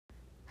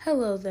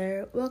Hello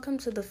there, welcome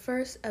to the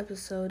first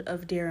episode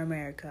of Dear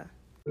America.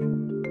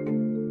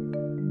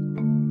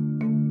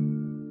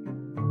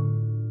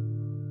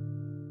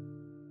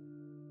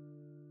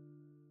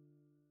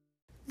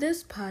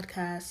 This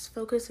podcast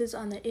focuses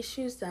on the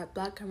issues that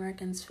Black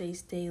Americans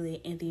face daily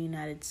in the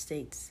United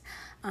States.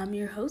 I'm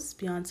your host,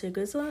 Beyonce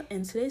Grizzle,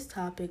 and today's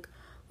topic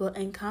will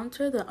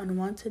encounter the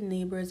unwanted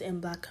neighbors in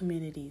Black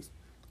communities,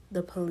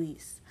 the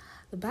police.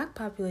 The Black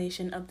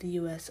population of the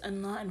U.S.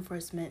 and law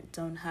enforcement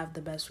don't have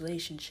the best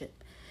relationship.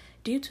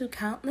 Due to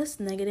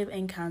countless negative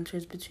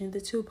encounters between the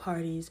two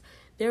parties,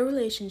 their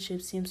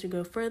relationship seems to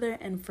go further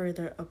and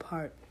further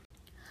apart.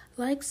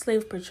 Like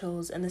slave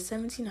patrols in the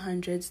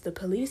 1700s, the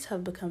police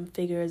have become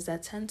figures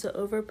that tend to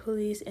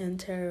over-police and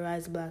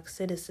terrorize Black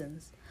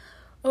citizens.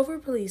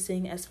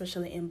 Over-policing,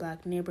 especially in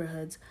Black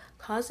neighborhoods,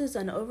 causes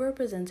an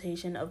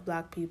overrepresentation of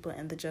Black people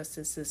in the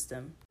justice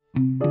system.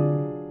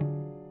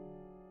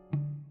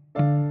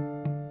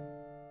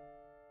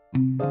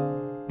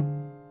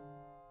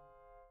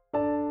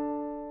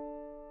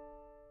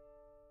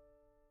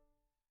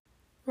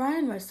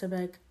 Ryan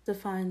Westerbeck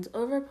defines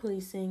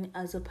over-policing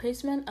as the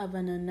placement of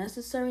an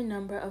unnecessary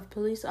number of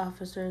police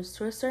officers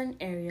to a certain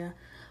area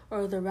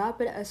or the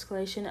rapid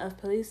escalation of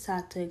police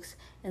tactics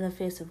in the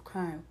face of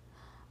crime.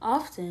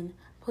 Often,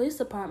 police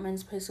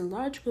departments place a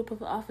large group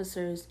of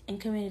officers in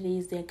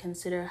communities they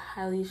consider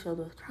highly filled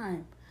with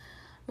crime.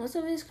 Most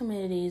of these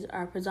communities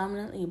are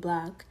predominantly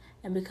Black,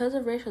 and because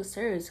of racial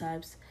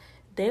stereotypes,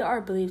 they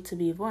are believed to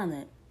be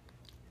violent.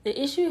 The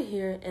issue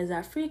here is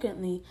that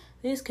frequently,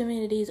 these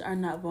communities are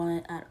not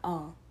violent at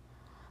all.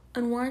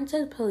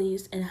 Unwarranted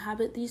police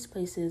inhabit these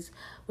places,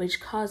 which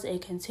cause a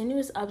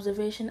continuous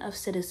observation of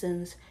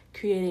citizens,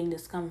 creating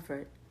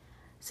discomfort.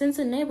 Since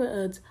the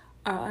neighborhoods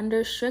are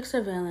under strict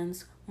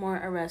surveillance, more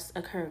arrests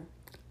occur.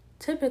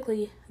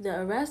 Typically,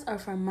 the arrests are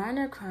for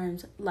minor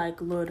crimes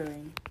like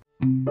loitering.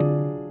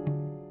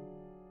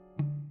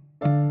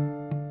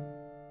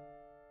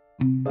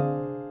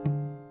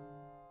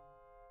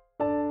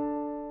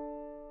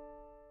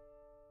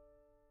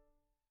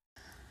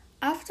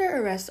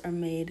 After arrests are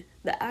made,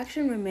 the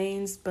action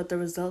remains but the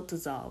result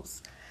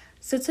dissolves.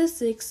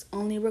 Statistics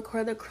only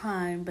record the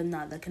crime but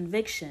not the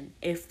conviction,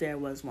 if there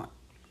was one.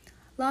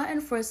 Law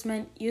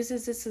enforcement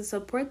uses this to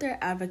support their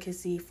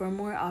advocacy for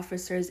more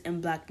officers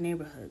in Black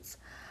neighborhoods.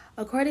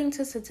 According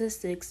to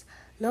statistics,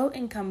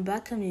 low-income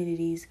Black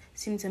communities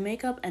seem to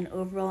make up an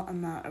overall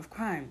amount of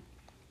crime.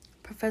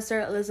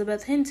 Professor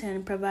Elizabeth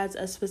Hinton provides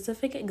a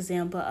specific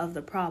example of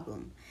the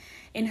problem.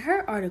 In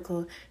her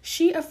article,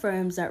 she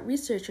affirms that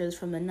researchers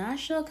from the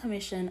National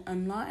Commission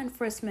on Law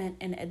Enforcement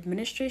and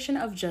Administration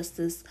of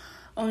Justice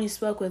only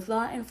spoke with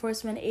law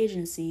enforcement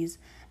agencies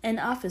and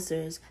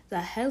officers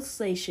that held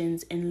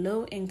stations in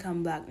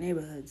low-income Black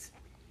neighborhoods.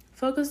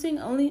 Focusing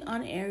only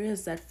on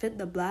areas that fit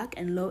the Black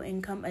and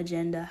low-income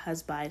agenda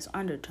has biased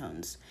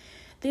undertones.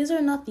 These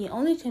are not the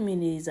only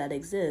communities that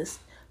exist,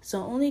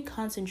 so only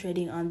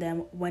concentrating on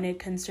them when it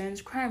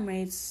concerns crime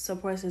rates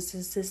supports the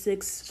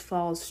statistics'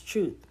 false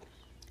truth.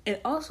 It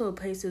also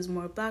places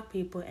more Black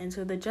people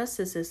into the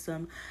justice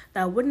system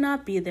that would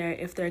not be there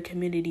if their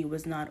community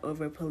was not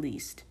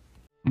over-policed.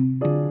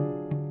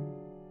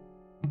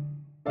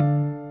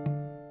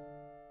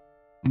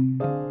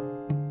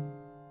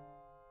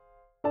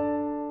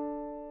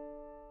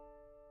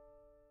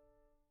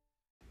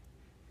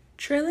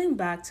 Trailing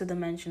back to the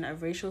mention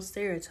of racial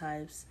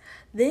stereotypes,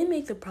 they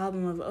make the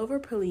problem of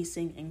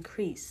over-policing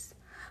increase.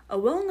 A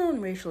well-known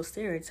racial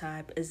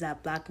stereotype is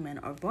that Black men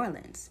are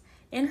violent.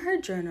 In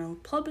her journal,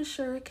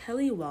 publisher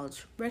Kelly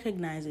Welch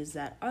recognizes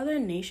that other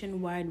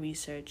nationwide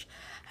research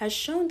has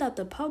shown that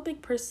the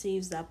public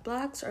perceives that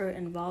Blacks are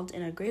involved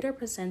in a greater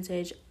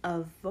percentage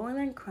of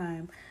violent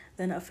crime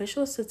than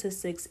official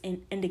statistics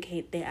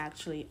indicate they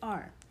actually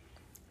are.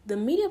 The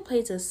media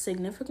plays a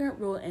significant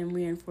role in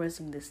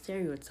reinforcing this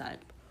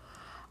stereotype.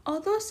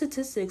 Although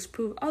statistics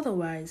prove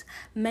otherwise,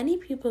 many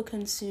people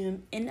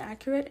consume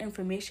inaccurate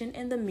information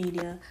in the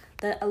media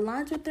that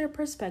aligns with their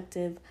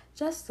perspective,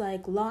 just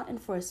like law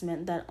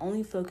enforcement that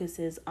only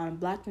focuses on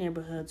Black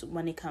neighborhoods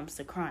when it comes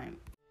to crime.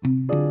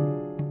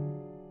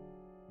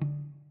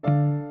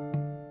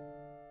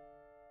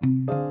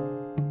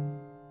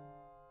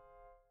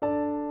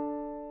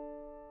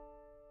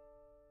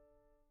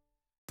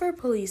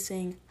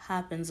 Over-policing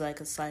happens like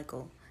a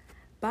cycle.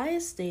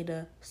 Biased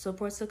data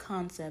supports the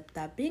concept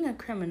that being a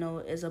criminal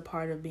is a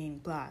part of being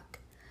Black.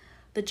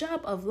 The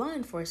job of law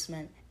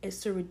enforcement is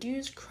to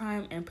reduce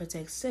crime and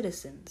protect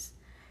citizens.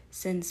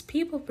 Since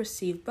people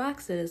perceive Black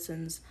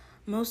citizens,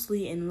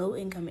 mostly in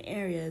low-income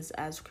areas,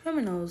 as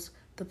criminals,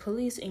 the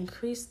police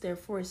increase their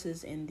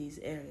forces in these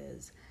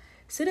areas.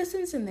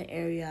 Citizens in the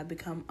area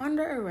become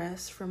under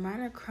arrest for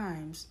minor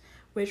crimes,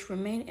 which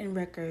remain in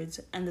records,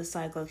 and the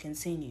cycle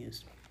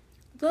continues.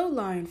 Though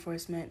law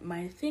enforcement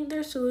might think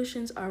their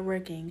solutions are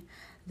working,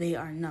 they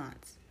are not.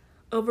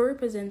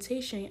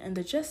 Overrepresentation in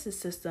the justice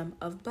system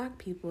of Black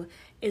people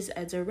is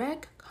a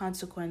direct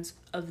consequence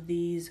of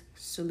these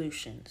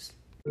solutions.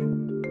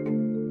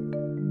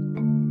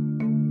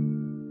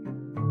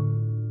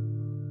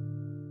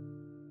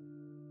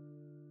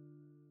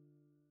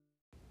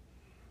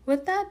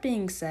 With that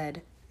being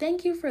said,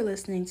 thank you for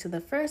listening to the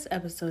first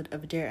episode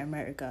of Dear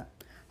America.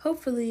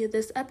 Hopefully,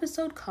 this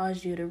episode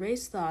caused you to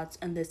raise thoughts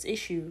on this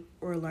issue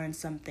or learn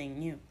something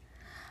new.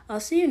 I'll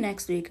see you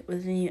next week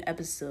with a new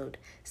episode.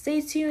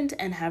 Stay tuned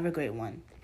and have a great one.